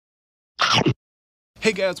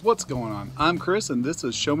Hey guys, what's going on? I'm Chris and this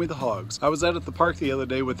is Show Me the Hogs. I was out at the park the other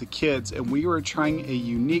day with the kids and we were trying a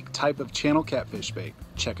unique type of channel catfish bait.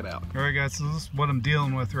 Check it out. Alright guys, so this is what I'm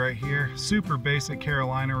dealing with right here. Super basic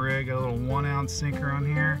Carolina rig. Got a little 1 ounce sinker on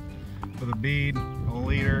here with a bead, a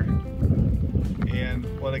leader.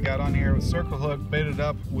 And what I got on here was circle hook baited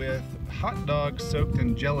up with hot dogs soaked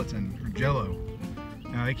in gelatin or Jello.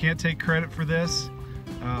 Now I can't take credit for this.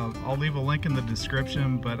 I'll leave a link in the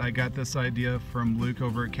description, but I got this idea from Luke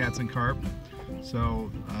over at Cats and Carp.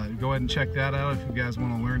 So go ahead and check that out if you guys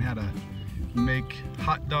want to learn how to make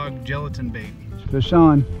hot dog gelatin bait. Fish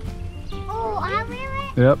on. Oh, I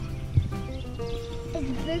really? Yep. Is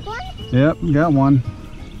it a big one? Yep, got one.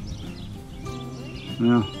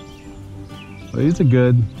 Yeah. But he's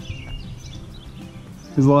a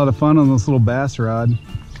lot of fun on this little bass rod.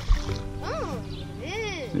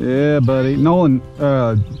 Yeah, buddy. Nolan,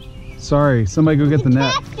 sorry. Somebody go get the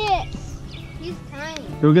net. Catfish. He's tiny.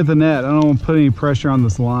 Go get the net. I don't want to put any pressure on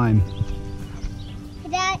this line.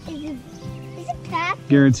 That is a catfish.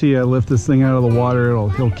 Guarantee I lift this thing out of the water,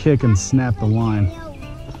 he'll kick and snap the line.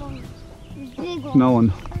 Big one.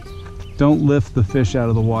 Nolan, don't lift the fish out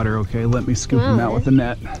of the water, okay? Let me scoop him out with the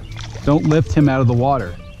net. Don't lift him out of the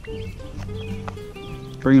water.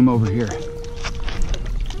 Bring him over here.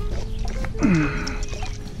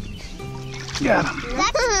 Got him.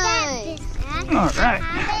 All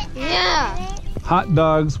right. Yeah. Hot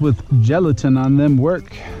dogs with gelatin on them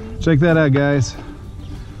work. Check that out, guys.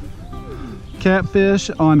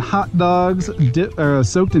 Catfish on hot dogs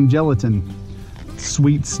soaked in gelatin.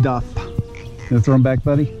 Sweet stuff. Gonna throw them back,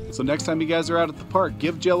 buddy? So next time you guys are out at the park,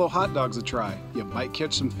 give Jello Hotdogs a try. You might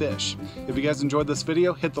catch some fish. If you guys enjoyed this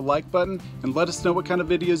video, hit the like button and let us know what kind of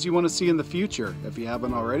videos you want to see in the future. If you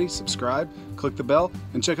haven't already, subscribe, click the bell,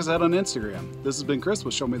 and check us out on Instagram. This has been Chris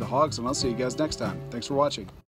with Show Me the Hogs, and I'll see you guys next time. Thanks for watching.